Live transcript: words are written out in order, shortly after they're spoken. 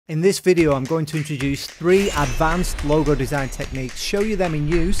In this video, I'm going to introduce 3 advanced logo design techniques, show you them in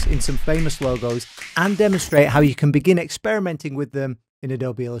use in some famous logos, and demonstrate how you can begin experimenting with them in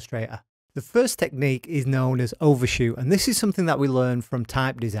Adobe Illustrator. The first technique is known as Overshoot, and this is something that we learn from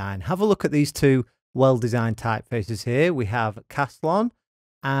type design. Have a look at these 2 well-designed typefaces here. We have Castellon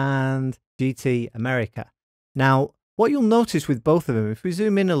and GT America. Now, what you'll notice with both of them, if we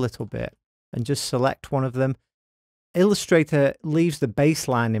zoom in a little bit and just select one of them, Illustrator leaves the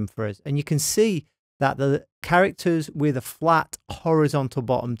baseline in for us, and you can see that the characters with a flat horizontal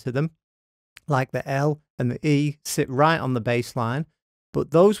bottom to them, like the L and the E, sit right on the baseline,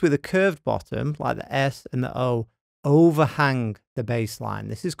 but those with a curved bottom, like the S and the O, overhang the baseline.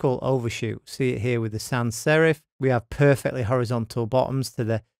 This is called Overshoot. See it here with the sans serif. We have perfectly horizontal bottoms to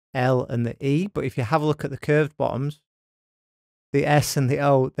the L and the E, but if you have a look at the curved bottoms, the S and the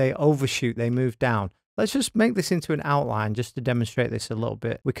O, they overshoot, they move down. Let's just make this into an outline just to demonstrate this a little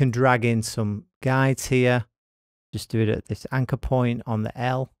bit. We can drag in some guides here. Just do it at this anchor point on the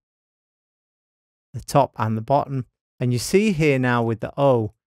L, the top and the bottom. And you see here now with the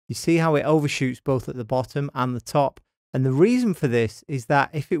O, you see how it overshoots both at the bottom and the top. And the reason for this is that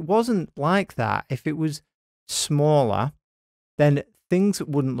if it wasn't like that, if it was smaller, then things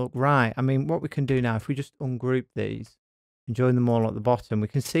wouldn't look right. I mean, what we can do now, if we just ungroup these and join them all at the bottom, we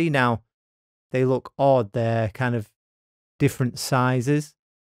can see now they look odd. They're kind of different sizes.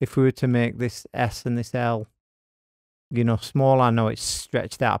 If we were to make this S and this L, you know, smaller, I know it's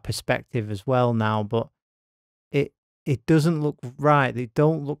stretched out of perspective as well now, but it doesn't look right. They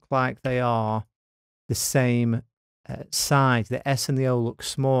don't look like they are the same size. The S and the O look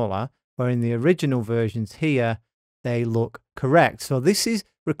smaller, where in the original versions here, they look correct. So this is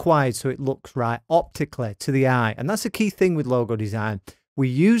required so it looks right optically to the eye. And that's a key thing with logo design. We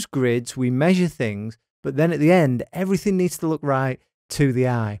use grids, we measure things, but then at the end, everything needs to look right to the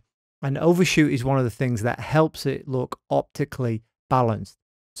eye. And Overshoot is one of the things that helps it look optically balanced.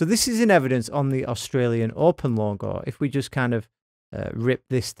 So this is in evidence on the Australian Open logo. If we just kind of rip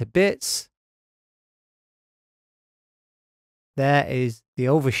this to bits, there is the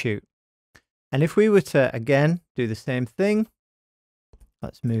Overshoot. And if we were to, again, do the same thing,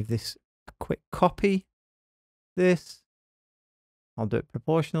 let's move this a quick copy, this. I'll do it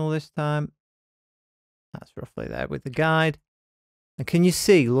proportional this time. That's roughly there with the guide. And can you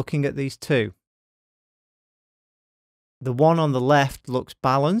see, looking at these 2, the one on the left looks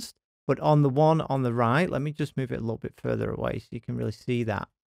balanced, but on the one on the right, let me just move it a little bit further away so you can really see that.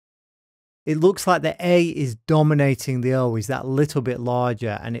 It looks like the A is dominating the O, is that little bit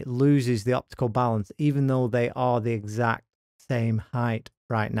larger, and it loses the optical balance, even though they are the exact same height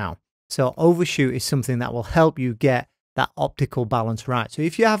right now. So Overshoot is something that will help you get that optical balance right. So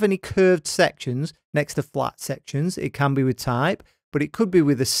if you have any curved sections next to flat sections, it can be with type, but it could be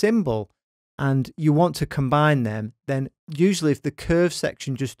with a symbol, and you want to combine them, then usually if the curved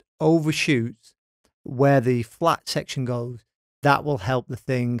section just overshoots where the flat section goes, that will help the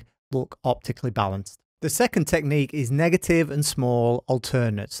thing look optically balanced. The second technique is negative and small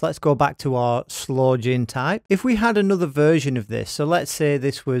alternates. Let's go back to our slow-gin type. If we had another version of this, so let's say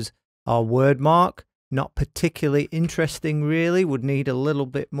this was our word mark, not particularly interesting really, would need a little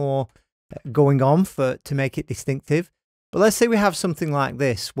bit more going on to make it distinctive. But let's say we have something like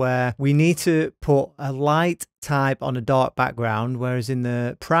this where we need to put a light type on a dark background, whereas in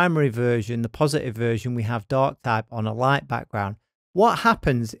the primary version, the positive version, we have dark type on a light background. What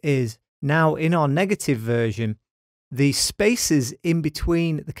happens is now in our negative version, the spaces in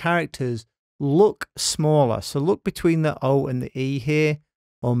between the characters look smaller. So look between the O and the E here,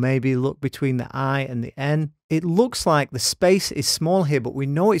 or maybe look between the I and the N. It looks like the space is small here, but we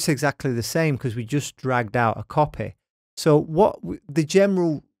know it's exactly the same because we just dragged out a copy. So the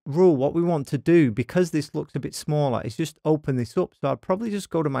general rule, what we want to do, because this looks a bit smaller, is just open this up. So I'd probably just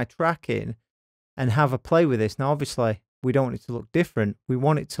go to my tracking and have a play with this. Now, obviously, we don't want it to look different. We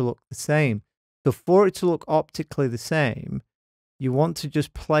want it to look the same. So for it to look optically the same, you want to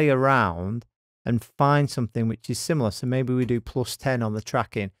just play around and find something which is similar. So maybe we do +10 on the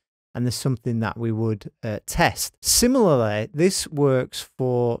tracking, and there's something that we would test. Similarly, this works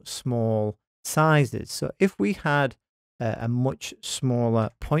for small sizes. So if we had a much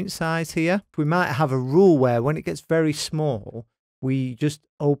smaller point size here, we might have a rule where when it gets very small, we just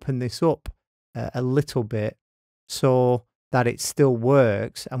open this up a little bit so that it still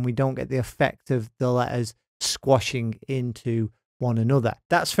works and we don't get the effect of the letters squashing into one another.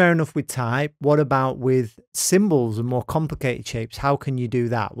 That's fair enough with type. What about with symbols and more complicated shapes? How can you do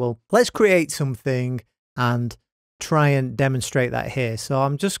that? Well, let's create something and try and demonstrate that here. So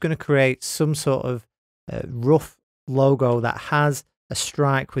I'm just going to create some sort of rough logo that has a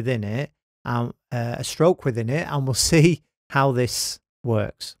strike within it, and a stroke within it, and we'll see how this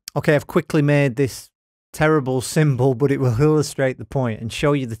works. Okay, I've quickly made this terrible symbol, but it will illustrate the point and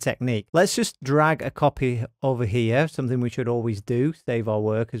show you the technique. Let's just drag a copy over here, something we should always do, save our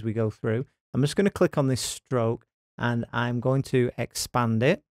work as we go through. I'm just going to click on this stroke and I'm going to expand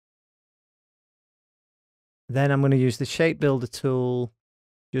it. Then I'm going to use the shape builder tool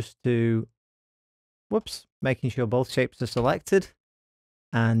just to, making sure both shapes are selected,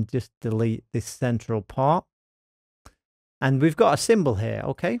 and just delete this central part. And we've got a symbol here,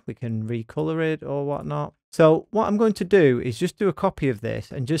 okay? We can recolor it or whatnot. So what I'm going to do is just do a copy of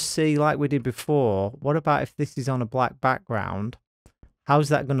this and just see, like we did before, what about if this is on a black background? How's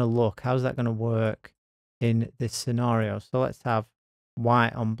that going to look? How's that going to work in this scenario? So let's have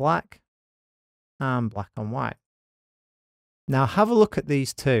white on black and black on white. Now have a look at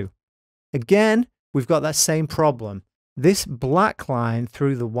these two. Again, we've got that same problem. This black line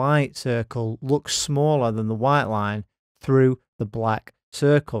through the white circle looks smaller than the white line through the black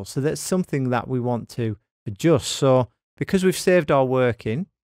circle. So that's something that we want to adjust. So because we've saved our work in,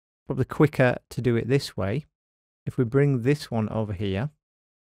 probably quicker to do it this way. If we bring this one over here,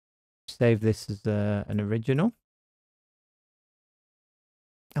 save this as an original.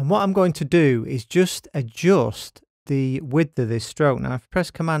 And what I'm going to do is just adjust the width of this stroke. Now if I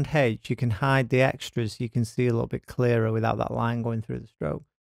press Command H, you can hide the extras so you can see a little bit clearer without that line going through the stroke.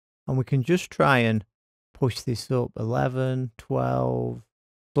 And we can just try and push this up 11, 12,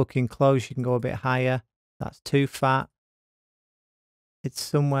 looking close, you can go a bit higher. That's too fat. It's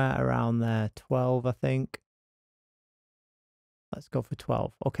somewhere around there, 12, I think. Let's go for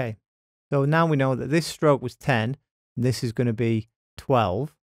 12. Okay. So now we know that this stroke was 10, and this is going to be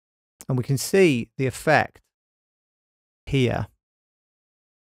 12. And we can see the effect here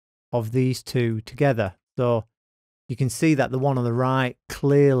of these two together. So you can see that the one on the right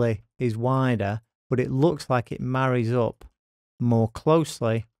clearly is wider, but it looks like it marries up more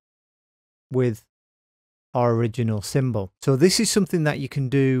closely with our original symbol. So this is something that you can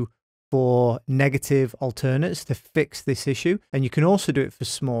do for negative alternates to fix this issue. And you can also do it for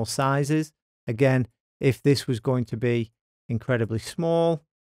small sizes. Again, if this was going to be incredibly small,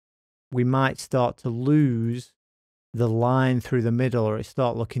 we might start to lose the line through the middle, or it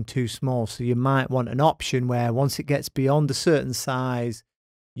start looking too small. So you might want an option where once it gets beyond a certain size,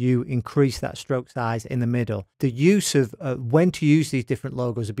 you increase that stroke size in the middle. The use of when to use these different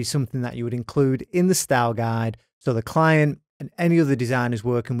logos would be something that you would include in the style guide. So the client and any other designers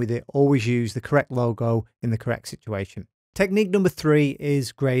working with it always use the correct logo in the correct situation. Technique number 3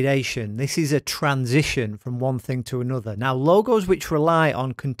 is gradation. This is a transition from one thing to another. Now, logos which rely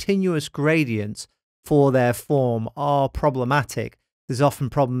on continuous gradients for their form are problematic. There's often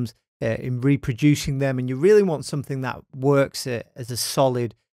problems in reproducing them, and you really want something that works as a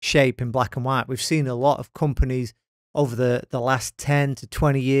solid shape in black and white. We've seen a lot of companies over the last 10 to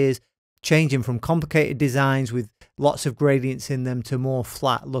 20 years changing from complicated designs with lots of gradients in them to more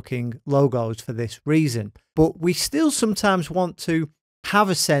flat looking logos for this reason. But we still sometimes want to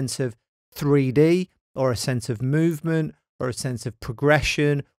have a sense of 3D or a sense of movement or a sense of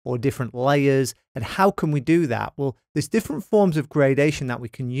progression or different layers. And how can we do that? Well, there's different forms of gradation that we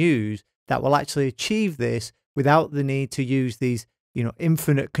can use that will actually achieve this without the need to use these,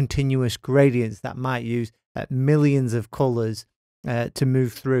 infinite continuous gradients that might use millions of colors to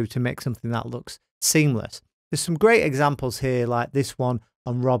move through to make something that looks seamless. There's some great examples here, like this one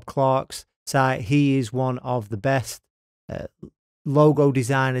on Rob Clark's site. He is one of the best logo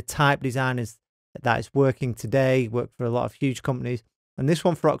designer, type designers that is working today, worked for a lot of huge companies. And this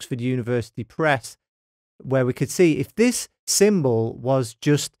one for Oxford University Press, where we could see if this symbol was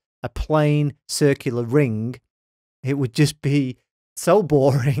just a plain circular ring, it would just be so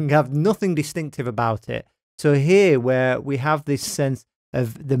boring, have nothing distinctive about it. So here, where we have this sense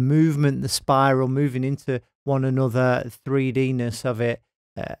of the movement, the spiral moving into one another, 3D-ness of it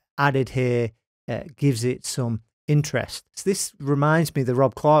added here gives it some interest. So this reminds me, the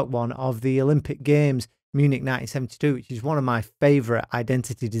Rob Clark one, of the Olympic Games Munich 1972, which is one of my favorite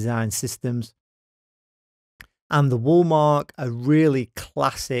identity design systems. And the wool mark, a really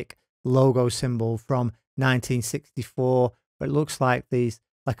classic logo symbol from 1964, where it looks like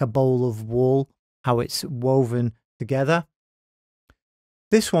like a bowl of wool, how it's woven together.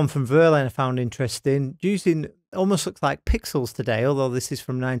 This one from Verlaine I found interesting, using almost looks like pixels today, although this is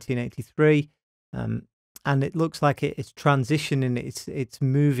from 1983. And it looks like it's transitioning, it's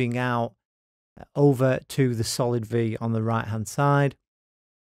moving out over to the solid V on the right hand side.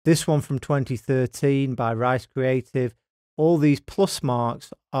 This one from 2013 by Rice Creative. All these plus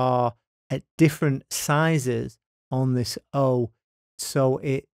marks are at different sizes on this O. so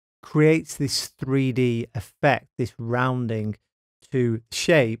it creates this 3D effect, this rounding to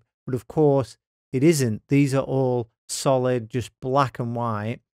shape. But of course, it isn't. These are all solid, just black and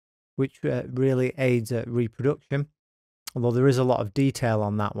white, which really aids at reproduction, although there is a lot of detail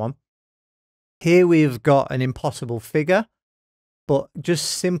on that one. Here we've got an impossible figure, but just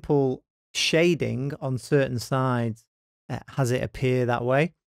simple shading on certain sides has it appear that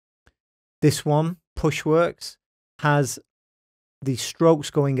way. This one, Pushworks, has the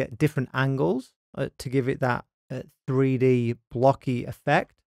strokes going at different angles to give it that 3D blocky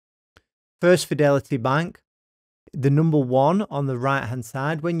effect. First Fidelity Bank, the number 1 on the right hand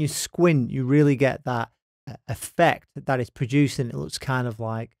side, when you squint, you really get that effect that it's producing. It looks kind of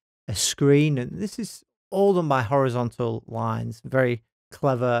like a screen, and this is all done by horizontal lines. Very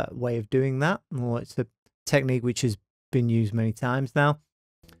clever way of doing that. Well, it's a technique which has been used many times now.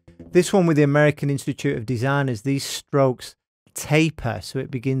 This one with the American Institute of Designers, these strokes taper, so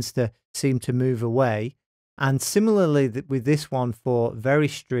it begins to seem to move away. And similarly with this one for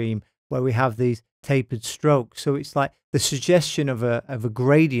Veristream, where we have these tapered strokes, so it's like the suggestion of a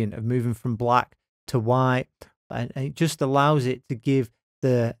gradient of moving from black to white, and it just allows it to give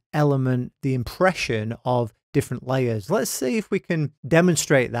the element the impression of different layers. Let's see if we can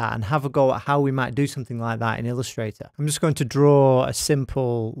demonstrate that and have a go at how we might do something like that in Illustrator. I'm just going to draw a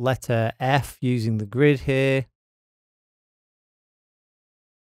simple letter F using the grid here.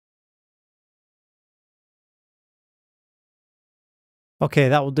 Okay,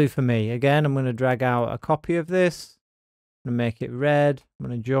 that will do for me. Again, I'm going to drag out a copy of this. I'm going to make it red. I'm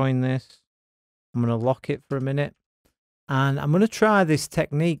going to join this. I'm going to lock it for a minute. And I'm going to try this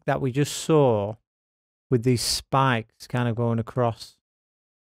technique that we just saw with these spikes kind of going across.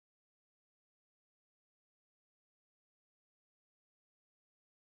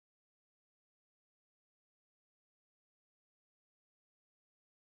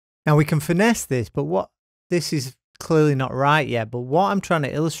 Now we can finesse this, but this is clearly not right yet. But what I'm trying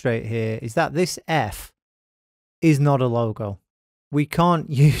to illustrate here is that this F is not a logo. We can't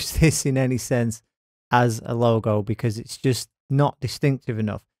use this in any sense as a logo because it's just not distinctive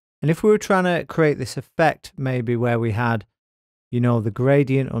enough. And if we were trying to create this effect, maybe where we had, you know, the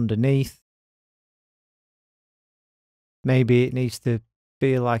gradient underneath, maybe it needs to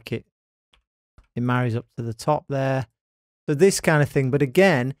feel like it marries up to the top there. So this kind of thing, but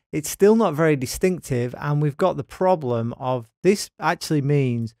again, it's still not very distinctive, and we've got the problem of this actually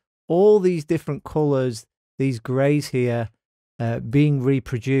means all these different colors, these grays here, being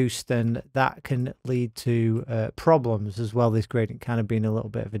reproduced, and that can lead to problems as well, this gradient kind of being a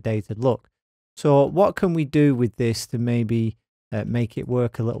little bit of a dated look. So what can we do with this to maybe make it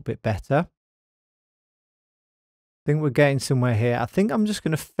work a little bit better? I think we're getting somewhere here. I think I'm just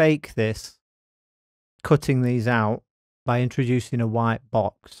going to fake this, cutting these out by introducing a white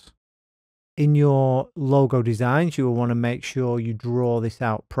box. In your logo designs, you will want to make sure you draw this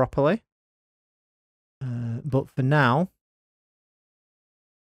out properly. But for now,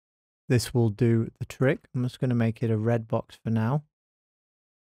 this will do the trick. I'm just going to make it a red box for now.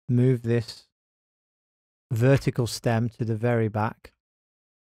 Move this vertical stem to the very back.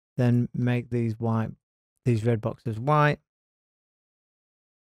 Then make these red boxes white.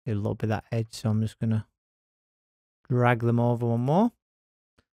 Get a little bit of that edge, so I'm just going to drag them over one more.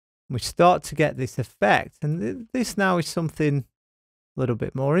 We start to get this effect, and this now is something a little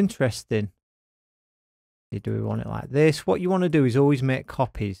bit more interesting. Do we want it like this? What you want to do is always make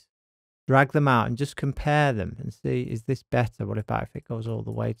copies. Drag them out and just compare them and see, is this better? What about if it goes all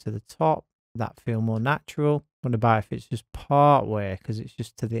the way to the top? Would that feel more natural? What about if it's just part way because it's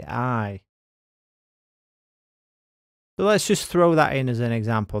just to the eye? So let's just throw that in as an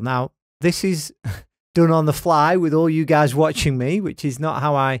example. Now, this is done on the fly with all you guys watching me, which is not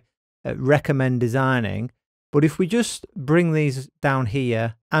how I recommend designing. But if we just bring these down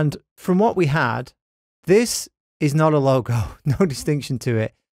here, and from what we had, this is not a logo, no distinction to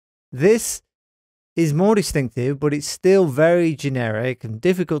it. This is more distinctive, but it's still very generic and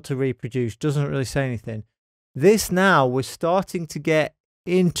difficult to reproduce, doesn't really say anything. This now, we're starting to get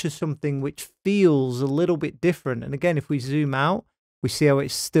into something which feels a little bit different. And again, if we zoom out, we see how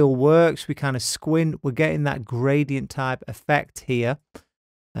it still works. We kind of squint. We're getting that gradient type effect here.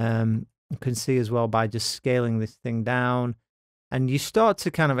 You can see as well by just scaling this thing down. And you start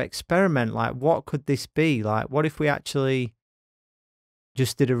to kind of experiment, like, what could this be? Like, what if we actually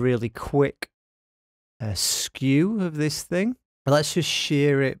just did a really quick skew of this thing? Let's just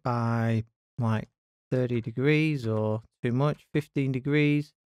shear it by like 30 degrees or too much, 15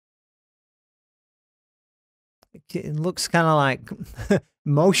 degrees. It looks kind of like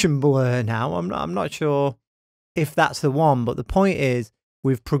motion blur now. I'm not sure if that's the one. But the point is,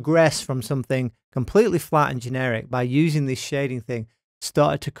 we've progressed from something completely flat and generic by using this shading thing,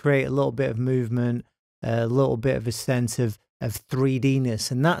 started to create a little bit of movement, a little bit of a sense of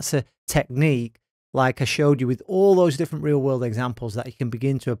 3D-ness. And that's a technique, like I showed you with all those different real world examples, that you can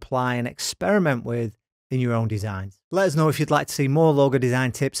begin to apply and experiment with in your own designs. Let us know if you'd like to see more logo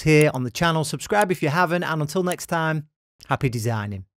design tips here on the channel. Subscribe if you haven't, and until next time, happy designing.